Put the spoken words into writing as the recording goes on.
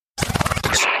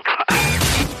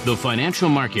The financial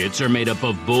markets are made up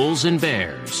of bulls and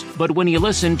bears, but when you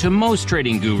listen to most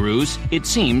trading gurus, it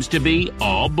seems to be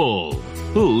all bull.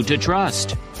 Who to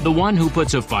trust? The one who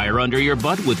puts a fire under your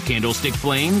butt with candlestick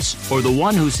flames? Or the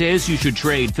one who says you should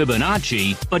trade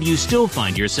Fibonacci, but you still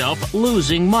find yourself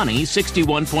losing money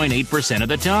 61.8% of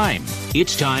the time?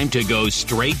 It's time to go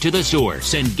straight to the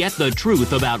source and get the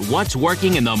truth about what's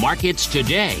working in the markets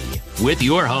today with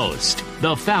your host,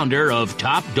 the founder of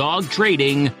Top Dog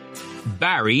Trading,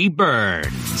 Barry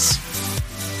Burns.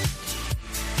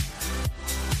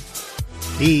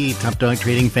 Hey, Top Dog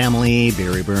Trading family,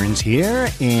 Barry Burns here,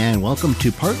 and welcome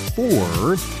to part 4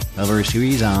 of our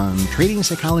series on trading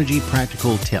psychology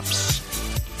practical tips.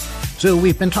 So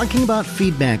we've been talking about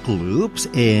feedback loops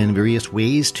and various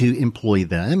ways to employ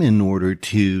them in order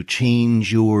to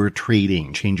change your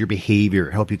trading, change your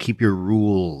behavior, help you keep your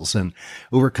rules, and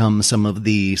overcome some of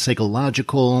the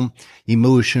psychological,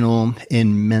 emotional,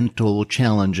 and mental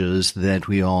challenges that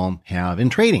we all have in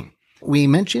trading. We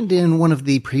mentioned in one of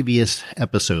the previous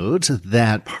episodes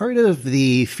that part of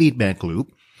the feedback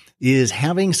loop is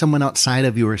having someone outside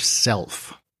of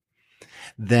yourself.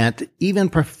 That even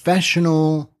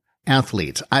professional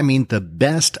athletes, I mean the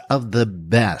best of the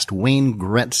best, Wayne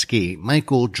Gretzky,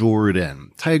 Michael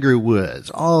Jordan, Tiger Woods,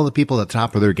 all the people at the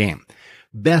top of their game,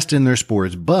 best in their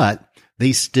sports, but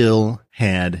they still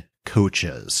had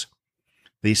coaches.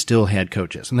 They still had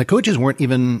coaches. And the coaches weren't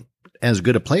even as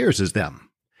good of players as them.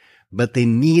 But they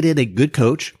needed a good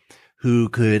coach who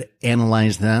could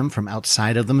analyze them from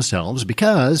outside of themselves,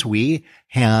 because we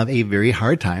have a very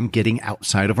hard time getting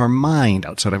outside of our mind,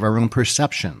 outside of our own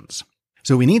perceptions.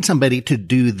 So we need somebody to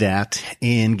do that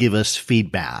and give us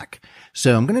feedback.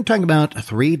 So I'm going to talk about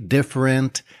three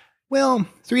different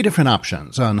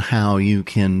options on how you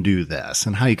can do this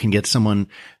and how you can get someone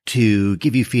to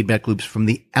give you feedback loops from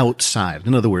the outside.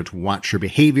 In other words, watch your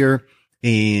behavior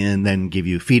and then give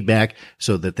you feedback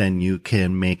so that then you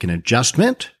can make an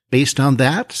adjustment based on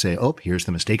that. Say, oh, here's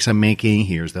the mistakes I'm making.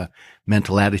 Here's the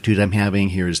mental attitude I'm having.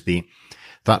 Here's the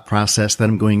thought process that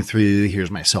I'm going through.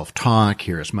 Here's my self-talk.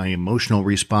 Here's my emotional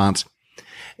response.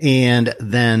 And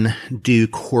then do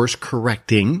course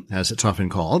correcting, as it's often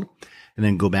called, and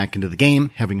then go back into the game,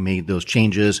 having made those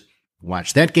changes.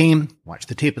 Watch that game, watch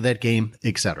the tape of that game,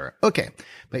 etc. Okay,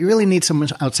 but you really need someone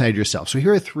outside yourself. So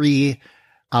here are three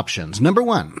options. Number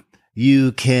one,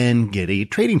 you can get a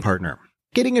trading partner.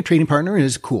 Getting a trading partner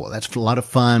is cool. That's a lot of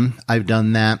fun. I've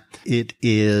done that.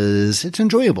 It's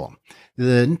enjoyable.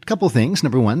 The couple of things.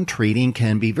 Number one, trading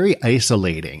can be very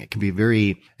isolating. It can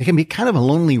be kind of a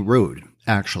lonely road,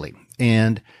 actually.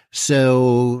 And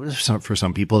so for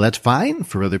some people, that's fine.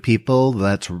 For other people,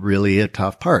 that's really a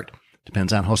tough part.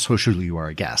 Depends on how social you are,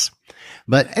 I guess.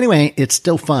 But anyway, it's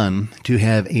still fun to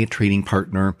have a trading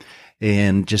partner,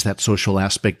 and just that social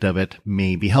aspect of it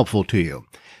may be helpful to you.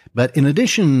 But in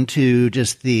addition to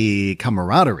just the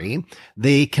camaraderie,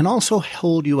 they can also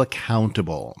hold you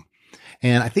accountable.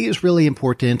 And I think it's really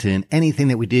important in anything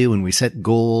that we do when we set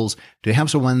goals to have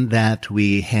someone that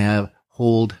we have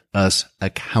hold us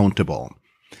accountable.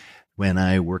 When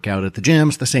I work out at the gym,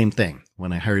 it's the same thing.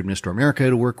 When I hired Mr. America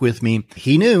to work with me,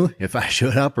 he knew if I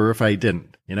showed up or if I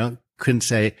didn't. Couldn't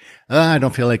say, I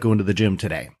don't feel like going to the gym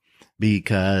today.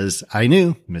 Because I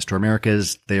knew Mr. America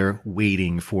is there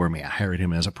waiting for me. I hired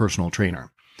him as a personal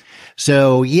trainer.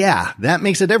 So yeah, that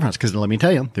makes a difference, because let me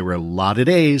tell you, there were a lot of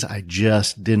days I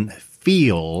just didn't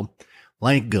feel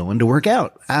like going to work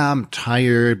out. I'm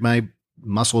tired. My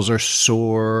muscles are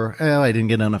sore. Oh, I didn't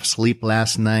get enough sleep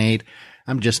last night.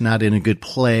 I'm just not in a good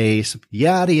place.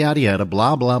 Yada, yada, yada,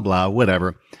 blah, blah, blah,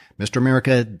 whatever. Mr.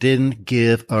 America didn't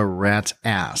give a rat's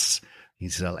ass.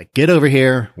 He's like, get over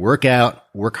here, work out,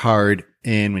 work hard,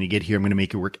 and when you get here, I'm going to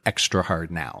make you work extra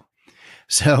hard now.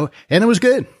 So, and it was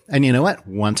good. And you know what?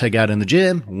 Once I got in the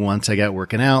gym, once I got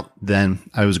working out, then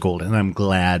I was golden, and I'm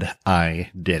glad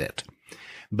I did it.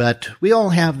 But we all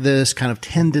have this kind of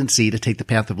tendency to take the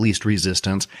path of least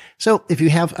resistance. So if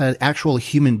you have an actual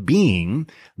human being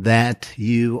that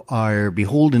you are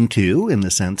beholden to, in the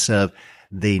sense of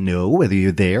they know whether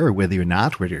you're there or whether you're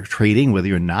not, whether you're trading, whether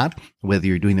you're not, whether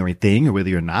you're doing the right thing or whether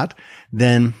you're not,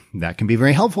 then that can be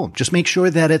very helpful. Just make sure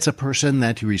that it's a person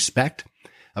that you respect,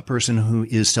 a person who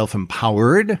is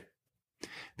self-empowered,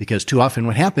 because too often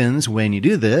what happens when you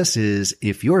do this is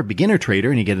if you're a beginner trader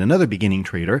and you get another beginning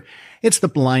trader, it's the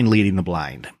blind leading the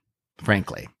blind,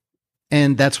 frankly.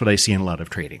 And that's what I see in a lot of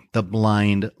trading, the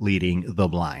blind leading the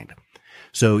blind.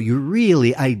 So you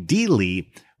really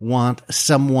ideally want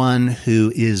someone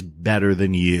who is better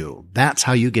than you. That's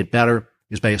how you get better,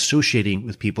 is by associating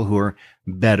with people who are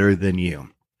better than you.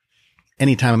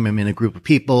 anytime I'm in a group of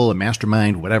people, a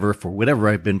mastermind, whatever, for whatever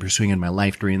I've been pursuing in my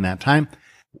life during that time,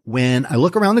 when I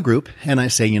look around the group and I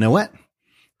say, you know what?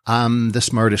 I'm the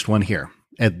smartest one here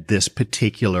at this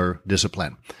particular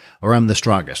discipline, or I'm the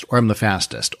strongest, or I'm the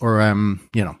fastest, or I'm,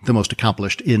 the most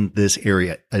accomplished in this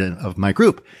area of my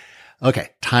group. Okay,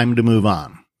 time to move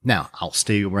on. Now, I'll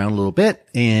stay around a little bit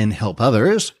and help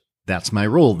others. That's my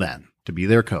role then, to be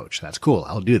their coach. That's cool.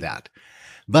 I'll do that.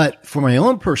 But for my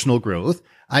own personal growth,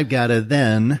 I've got to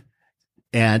then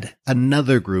add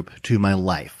another group to my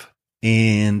life.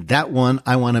 And that one,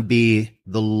 I want to be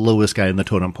the lowest guy in the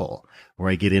totem pole, where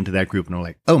I get into that group and I'm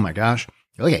like, oh my gosh,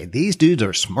 okay, these dudes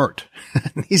are smart.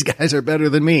 These guys are better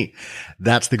than me.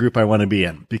 That's the group I want to be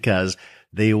in because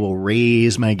they will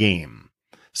raise my game.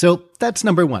 So that's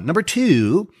number one. Number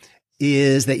two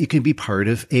is that you can be part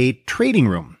of a trading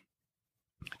room.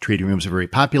 Trading rooms are very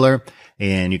popular,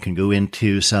 and you can go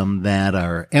into some that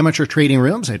are amateur trading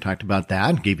rooms. I talked about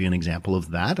that, gave you an example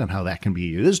of that and how that can be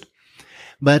used.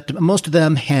 But most of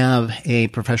them have a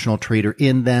professional trader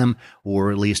in them,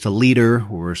 or at least a leader,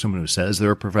 or someone who says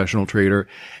they're a professional trader.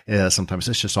 Sometimes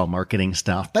it's just all marketing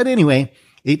stuff. But anyway,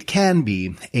 it can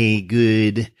be a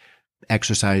good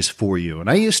exercise for you.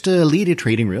 And I used to lead a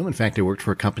trading room. In fact, I worked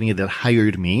for a company that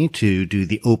hired me to do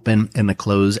the open and the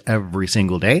close every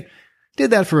single day.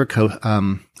 Did that for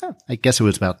I guess it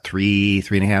was about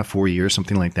 3.5, 4 years,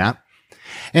 something like that.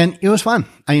 And it was fun.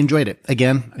 I enjoyed it.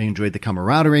 Again, I enjoyed the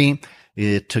camaraderie.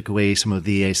 It took away some of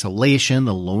the isolation,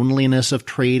 the loneliness of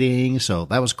trading. So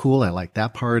that was cool. I liked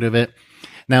that part of it.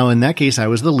 Now, in that case, I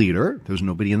was the leader. There was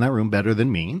nobody in that room better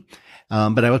than me.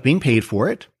 But I was being paid for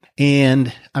it.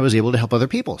 And I was able to help other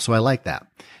people. So I like that.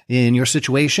 In your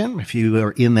situation, if you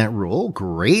are in that role,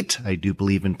 great. I do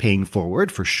believe in paying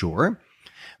forward for sure.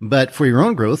 But for your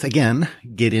own growth, again,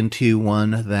 get into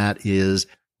one that is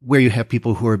where you have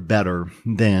people who are better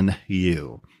than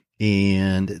you.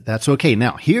 And that's okay.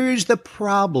 Now, here's the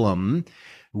problem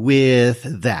with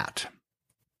that,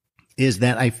 is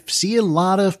that I see a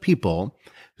lot of people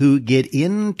who get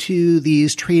into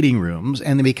these trading rooms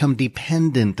and they become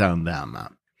dependent on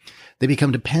them. They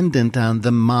become dependent on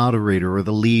the moderator or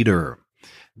the leader.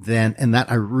 And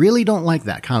that I really don't like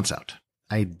that concept.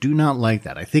 I do not like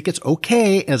that. I think it's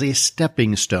okay as a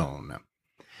stepping stone.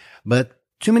 But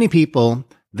too many people,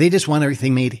 they just want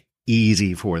everything made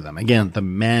easy for them. Again, the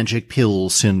magic pill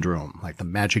syndrome, like the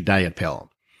magic diet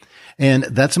pill. And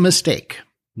that's a mistake.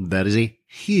 That is a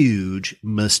huge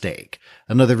mistake.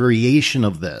 Another variation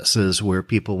of this is where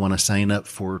people want to sign up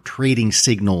for trading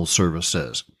signal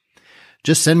services.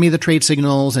 Just send me the trade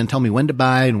signals and tell me when to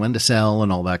buy and when to sell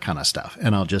and all that kind of stuff,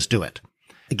 and I'll just do it.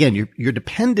 Again, you're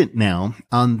dependent now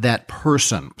on that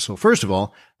person. So first of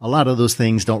all, a lot of those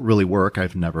things don't really work.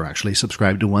 I've never actually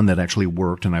subscribed to one that actually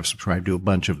worked, and I've subscribed to a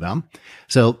bunch of them.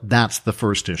 So that's the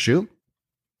first issue.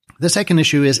 The second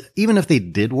issue is, even if they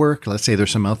did work, let's say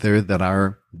there's some out there that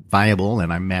are viable,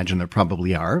 and I imagine there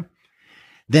probably are,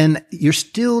 then you're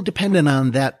still dependent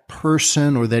on that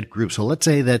person or that group. So let's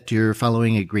say that you're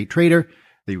following a great trader,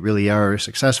 they really are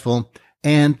successful,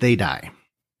 and they die.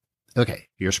 Okay,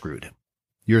 you're screwed.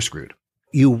 You're screwed.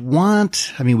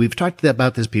 We've talked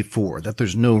about this before, that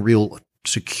there's no real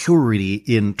security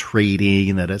in trading,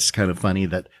 and that it's kind of funny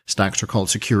that stocks are called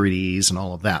securities and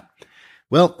all of that.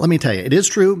 Well, let me tell you, it is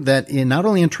true that not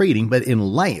only in trading, but in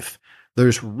life,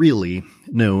 there's really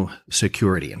no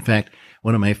security. In fact,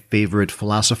 one of my favorite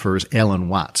philosophers, Alan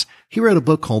Watts, he wrote a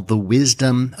book called The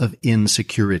Wisdom of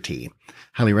Insecurity.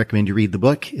 Highly recommend you read the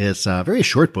book. It's a very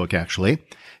short book, actually,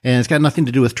 and it's got nothing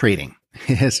to do with trading.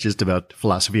 It's just about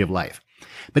philosophy of life.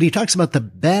 But he talks about the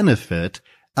benefit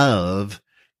of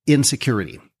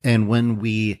insecurity. And when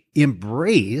we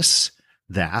embrace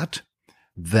that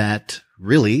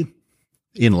really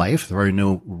in life, there are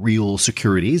no real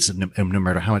securities, no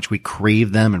matter how much we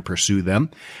crave them and pursue them,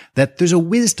 that there's a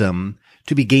wisdom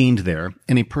to be gained there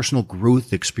and a personal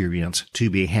growth experience to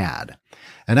be had.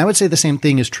 And I would say the same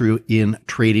thing is true in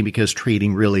trading, because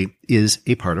trading really is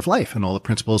a part of life, and all the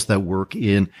principles that work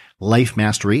in life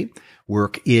mastery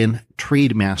work in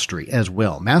trade mastery as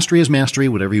well. Mastery is mastery,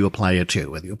 whatever you apply it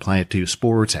to, whether you apply it to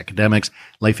sports, academics,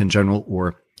 life in general,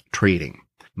 or trading.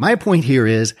 My point here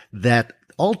is that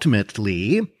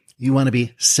ultimately you want to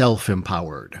be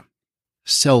self-empowered.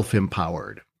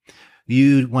 Self-empowered.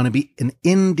 You want to be an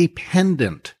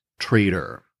independent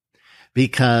trader.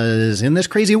 Because in this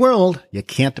crazy world, you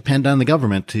can't depend on the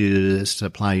government to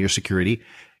supply your security.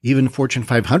 Even Fortune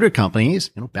 500 companies,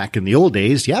 back in the old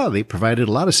days, they provided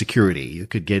a lot of security. You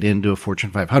could get into a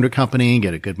Fortune 500 company,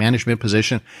 get a good management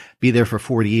position, be there for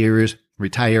 40 years,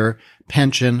 retire,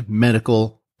 pension,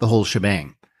 medical, the whole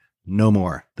shebang. No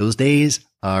more. Those days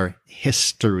are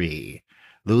history.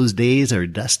 Those days are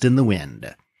dust in the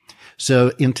wind.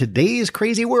 So in today's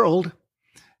crazy world,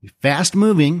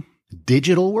 fast-moving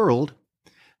digital world,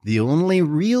 the only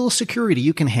real security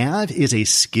you can have is a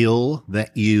skill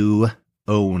that you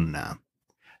own.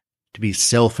 To be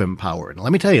self-empowered.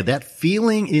 Let me tell you, that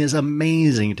feeling is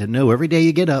amazing to know every day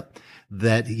you get up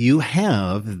that you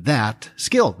have that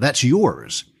skill. That's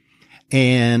yours.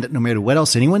 And no matter what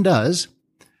else anyone does,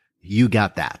 you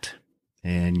got that.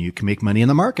 And you can make money in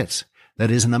the markets. That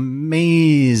is an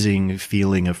amazing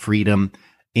feeling of freedom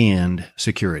and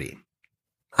security.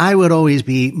 I would always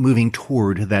be moving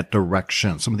toward that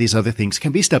direction. Some of these other things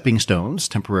can be stepping stones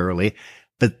temporarily,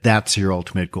 but that's your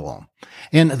ultimate goal.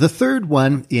 And the third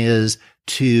one is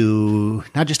to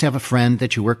not just have a friend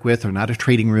that you work with or not a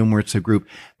trading room where it's a group,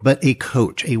 but a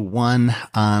coach, a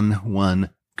one-on-one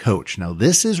coach. Now,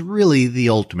 this is really the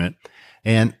ultimate.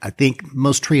 And I think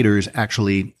most traders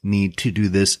actually need to do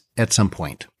this at some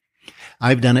point.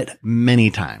 I've done it many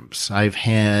times. I've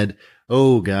had,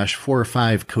 4 or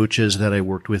 5 coaches that I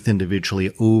worked with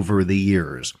individually over the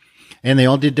years. And they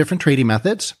all did different trading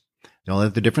methods. They all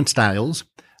have their different styles.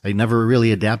 I never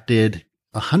really adapted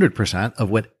 100% of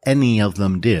what any of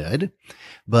them did,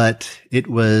 but it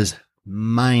was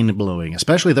mind-blowing,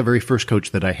 especially the very first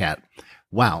coach that I had.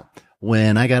 Wow.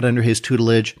 When I got under his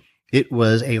tutelage, it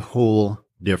was a whole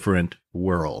different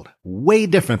world. Way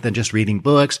different than just reading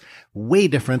books, way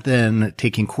different than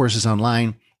taking courses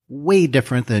online, way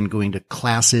different than going to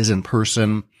classes in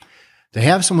person. To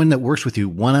have someone that works with you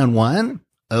one-on-one,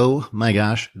 oh my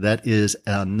gosh, that is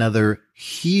another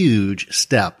huge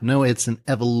step. No, it's an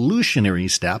evolutionary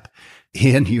step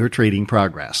in your trading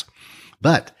progress.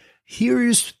 But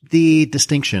here's the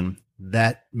distinction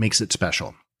that makes it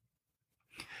special.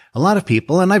 A lot of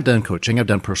people, and I've done coaching, I've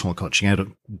done personal coaching. I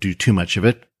don't do too much of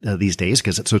it these days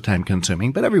because it's so time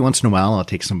consuming, but every once in a while I'll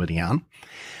take somebody on.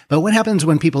 But what happens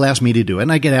when people ask me to do it,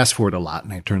 and I get asked for it a lot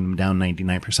and I turn them down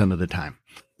 99% of the time.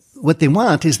 What they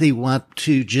want is they want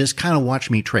to just kind of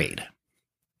watch me trade.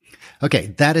 Okay,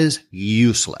 that is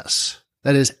useless.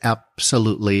 That is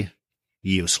absolutely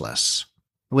useless.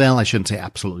 Well, I shouldn't say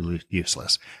absolutely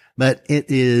useless, but it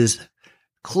is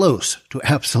close to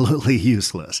absolutely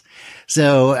useless.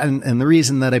 So, and the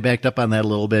reason that I backed up on that a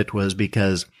little bit was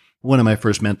because one of my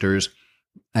first mentors,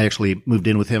 I actually moved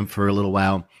in with him for a little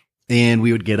while, and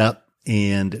we would get up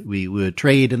and we would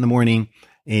trade in the morning,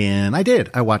 and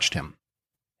I watched him.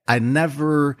 I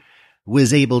never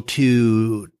was able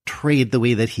to trade the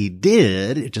way that he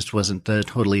did. It just wasn't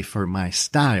totally for my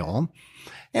style.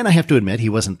 And I have to admit, he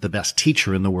wasn't the best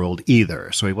teacher in the world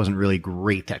either. So he wasn't really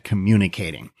great at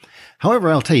communicating. However,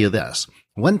 I'll tell you this.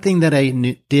 One thing that I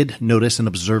did notice in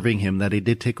observing him that I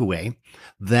did take away,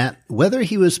 that whether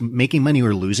he was making money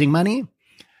or losing money,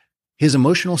 his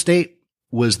emotional state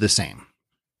was the same.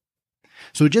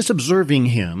 So just observing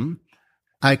him,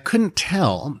 I couldn't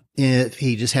tell if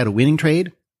he just had a winning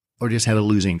trade or just had a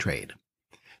losing trade.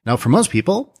 Now, for most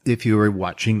people, if you were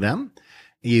watching them,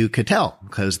 you could tell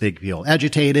because they feel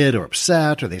agitated or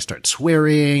upset, or they start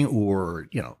swearing or,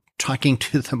 talking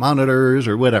to the monitors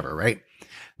or whatever, right?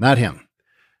 Not him.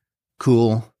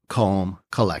 Cool, calm,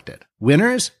 collected.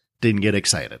 Winners didn't get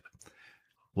excited.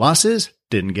 Losses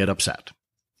didn't get upset.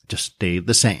 Just stayed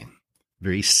the same.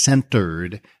 Very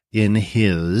centered in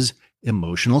his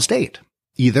emotional state.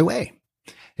 Either way.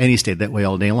 And he stayed that way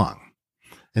all day long.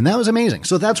 And that was amazing.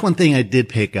 So that's one thing I did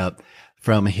pick up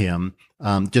from him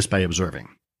just by observing.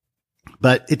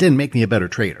 But it didn't make me a better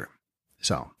trader.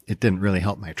 So it didn't really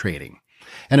help my trading.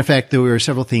 And in fact, there were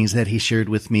several things that he shared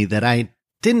with me that I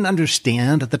didn't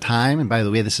understand at the time. And by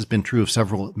the way, this has been true of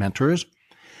several mentors,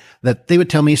 that they would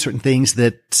tell me certain things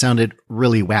that sounded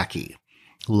really wacky.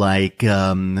 Like,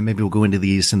 maybe we'll go into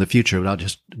these in the future, but I'll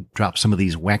just drop some of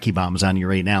these wacky bombs on you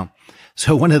right now.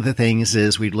 So one of the things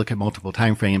is we'd look at multiple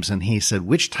time frames, and he said,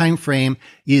 which time frame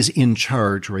is in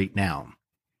charge right now?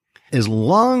 As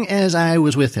long as I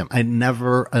was with him, I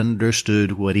never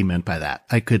understood what he meant by that.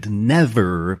 I could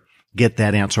never get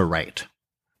that answer right.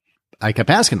 I kept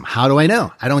asking him, how do I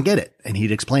know? I don't get it. And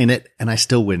he'd explain it, and I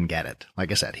still wouldn't get it.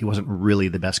 Like I said, he wasn't really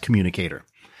the best communicator.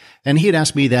 And he'd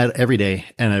ask me that every day,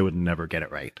 and I would never get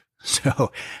it right.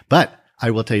 So, but I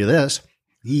will tell you this,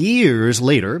 years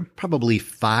later, probably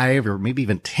 5 or maybe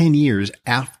even 10 years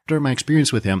after my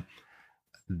experience with him,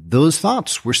 those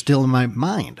thoughts were still in my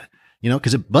mind,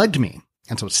 because it bugged me.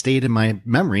 And so it stayed in my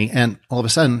memory. And all of a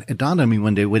sudden it dawned on me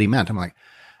one day what he meant. I'm like,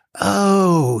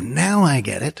 oh, now I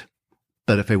get it.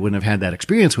 But if I wouldn't have had that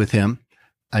experience with him,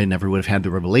 I never would have had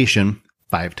the revelation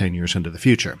 5-10 years into the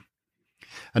future.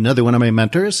 Another one of my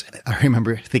mentors, I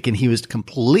remember thinking he was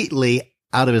completely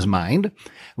out of his mind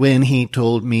when he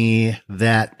told me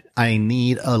that I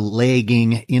need a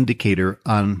lagging indicator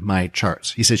on my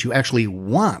charts. He says, you actually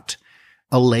want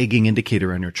a lagging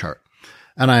indicator on your chart.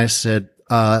 And I said,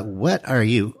 what are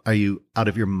you? Are you out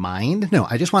of your mind? No,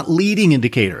 I just want leading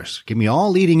indicators. Give me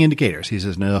all leading indicators. He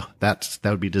says, no, that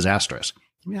would be disastrous.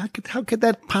 I mean, how could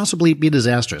that possibly be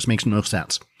disastrous? Makes no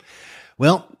sense.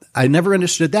 Well, I never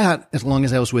understood that as long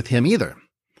as I was with him either.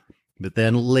 But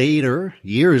then later,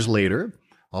 years later,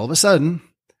 all of a sudden,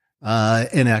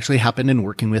 it actually happened in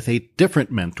working with a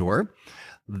different mentor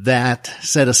that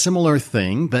said a similar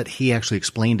thing, but he actually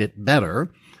explained it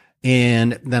better.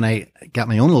 And then I got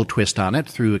my own little twist on it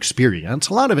through experience.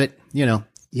 A lot of it, you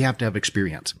have to have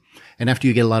experience. And after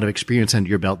you get a lot of experience under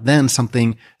your belt, then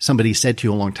something somebody said to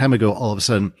you a long time ago, all of a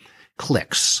sudden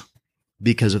clicks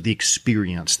because of the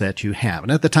experience that you have.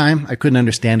 And at the time, I couldn't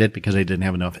understand it because I didn't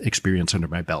have enough experience under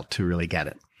my belt to really get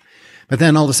it. But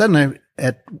then all of a sudden,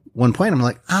 at one point, I'm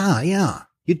like, yeah,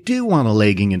 you do want a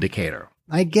lagging indicator.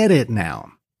 I get it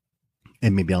now.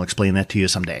 And maybe I'll explain that to you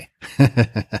someday.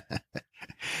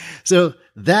 So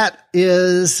that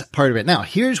is part of it. Now,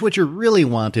 here's what you really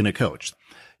want in a coach.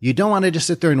 You don't want to just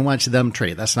sit there and watch them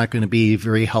trade. That's not going to be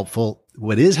very helpful.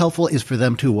 What is helpful is for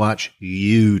them to watch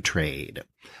you trade.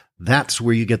 That's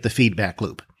where you get the feedback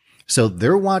loop. So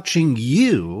they're watching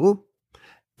you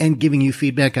and giving you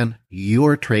feedback on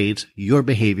your trades, your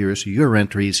behaviors, your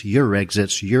entries, your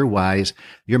exits, your whys,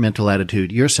 your mental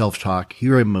attitude, your self-talk,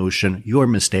 your emotion, your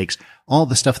mistakes, all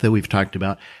the stuff that we've talked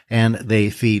about, and they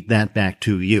feed that back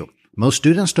to you. Most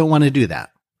students don't want to do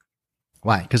that.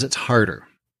 Why? Because it's harder.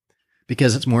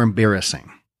 Because it's more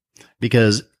embarrassing.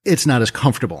 Because it's not as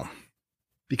comfortable.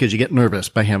 Because you get nervous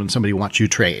by having somebody watch you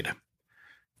trade.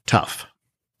 Tough.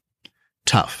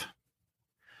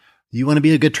 You want to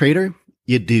be a good trader?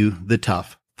 You do the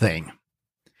tough thing.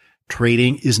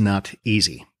 Trading is not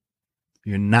easy.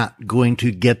 You're not going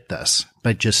to get this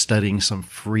by just studying some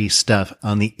free stuff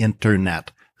on the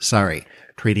internet. Sorry.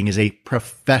 Trading is a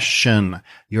profession.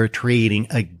 You're trading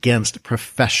against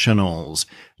professionals.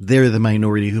 They're the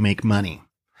minority who make money.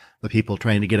 The people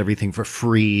trying to get everything for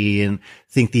free and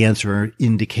think the answer are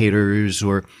indicators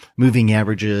or moving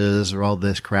averages or all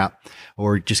this crap,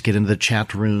 or just get into the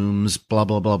chat rooms, blah,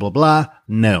 blah, blah, blah, blah.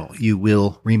 No, you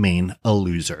will remain a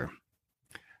loser.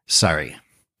 Sorry.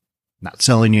 Not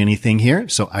selling you anything here,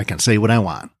 so I can say what I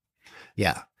want.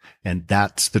 Yeah, and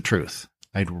that's the truth.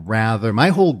 My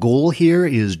whole goal here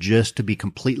is just to be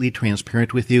completely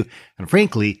transparent with you and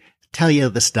frankly, tell you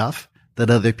the stuff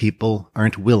that other people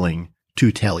aren't willing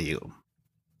to tell you.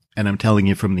 And I'm telling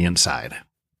you from the inside.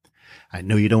 I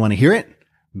know you don't want to hear it,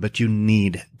 but you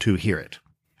need to hear it.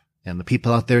 And the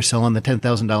people out there selling the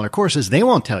 $10,000 courses, they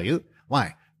won't tell you.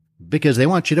 Why? Because they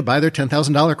want you to buy their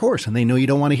 $10,000 course and they know you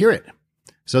don't want to hear it.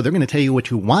 So they're going to tell you what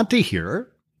you want to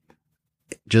hear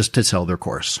just to sell their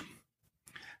course.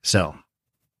 So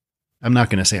I'm not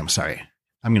going to say I'm sorry.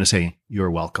 I'm going to say you're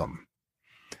welcome.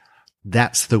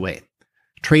 That's the way.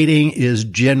 Trading is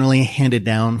generally handed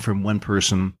down from one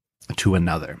person to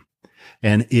another.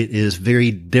 And it is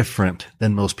very different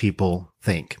than most people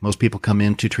think. Most people come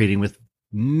into trading with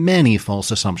many false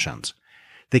assumptions,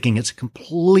 thinking it's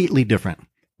completely different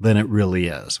than it really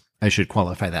is. I should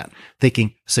qualify that.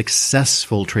 Thinking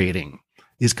successful trading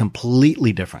is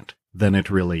completely different than it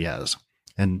really is.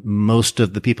 And most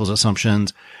of the people's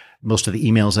assumptions, most of the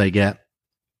emails I get,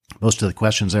 most of the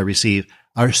questions I receive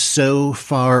are so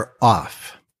far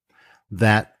off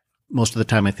that most of the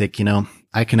time I think,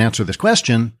 I can answer this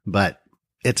question, but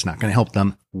it's not going to help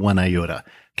them one iota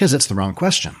because it's the wrong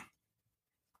question.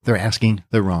 They're asking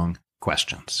the wrong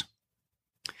questions.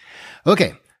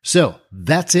 Okay. So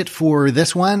that's it for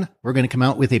this one. We're going to come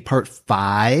out with a part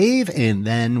 5 and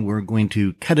then we're going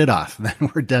to cut it off.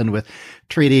 Then we're done with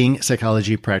trading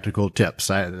psychology practical tips.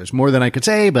 There's more than I could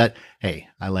say, but hey,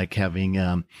 I like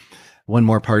having one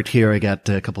more part here. I got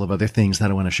a couple of other things that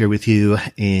I want to share with you,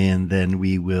 and then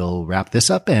we will wrap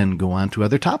this up and go on to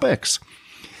other topics.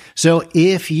 So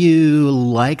if you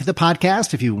like the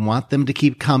podcast, if you want them to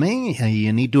keep coming,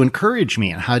 you need to encourage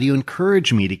me. And how do you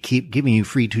encourage me to keep giving you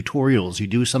free tutorials? You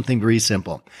do something very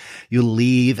simple. You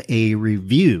leave a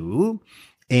review,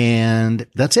 and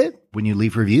that's it. When you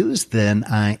leave reviews, then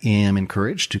I am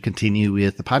encouraged to continue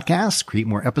with the podcast, create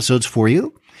more episodes for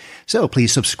you. So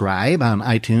please subscribe on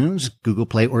iTunes, Google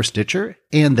Play, or Stitcher,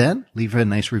 and then leave a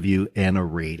nice review and a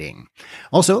rating.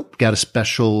 Also, got a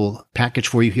special package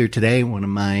for you here today, one of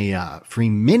my free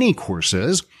mini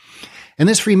courses. And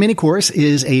this free mini course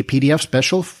is a PDF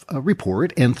special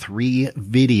report and 3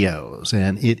 videos,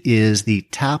 and it is the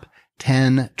top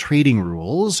 10 trading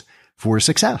rules for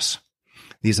success.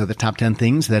 These are the top 10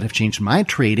 things that have changed my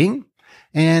trading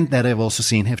and that I've also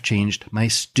seen have changed my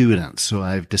students. So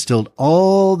I've distilled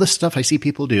all the stuff I see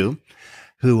people do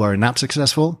who are not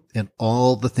successful and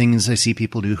all the things I see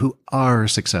people do who are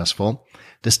successful,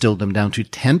 distilled them down to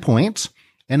 10 points,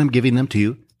 and I'm giving them to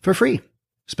you for free.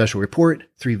 Special report,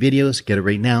 3 videos. Get it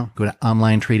right now. Go to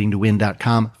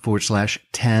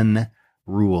onlinetradingtowin.com/10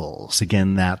 rules.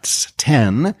 Again, that's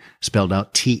 10 spelled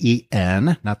out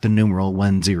TEN, not the numeral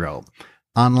 10.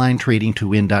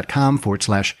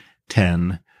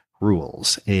 onlinetradingtowin.com/10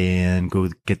 rules, and go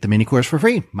get the mini course for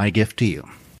free. My gift to you.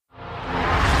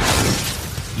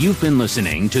 You've been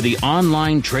listening to the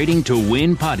Online Trading to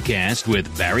Win podcast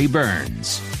with Barry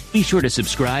Burns. Be sure to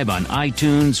subscribe on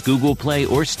iTunes, Google Play,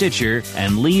 or Stitcher,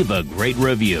 and leave a great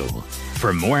review.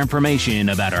 For more information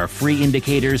about our free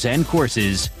indicators and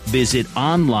courses, visit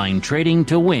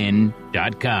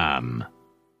onlinetradingtowin.com.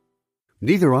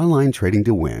 Neither Online Trading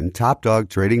to Win, Top Dog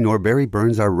Trading, nor Barry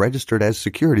Burns are registered as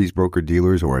securities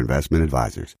broker-dealers or investment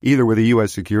advisors, either with the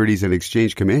U.S. Securities and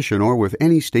Exchange Commission or with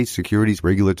any state securities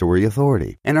regulatory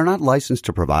authority, and are not licensed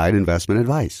to provide investment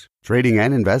advice. Trading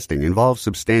and investing involves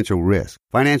substantial risk.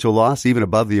 Financial loss, even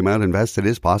above the amount invested,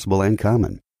 is possible and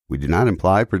common. We do not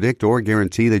imply, predict, or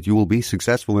guarantee that you will be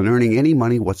successful in earning any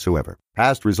money whatsoever.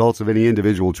 Past results of any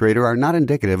individual trader are not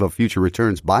indicative of future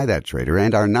returns by that trader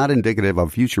and are not indicative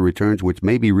of future returns which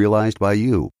may be realized by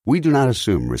you. We do not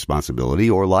assume responsibility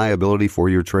or liability for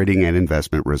your trading and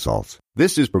investment results.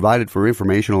 This is provided for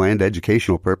informational and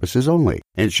educational purposes only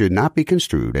and should not be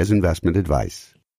construed as investment advice.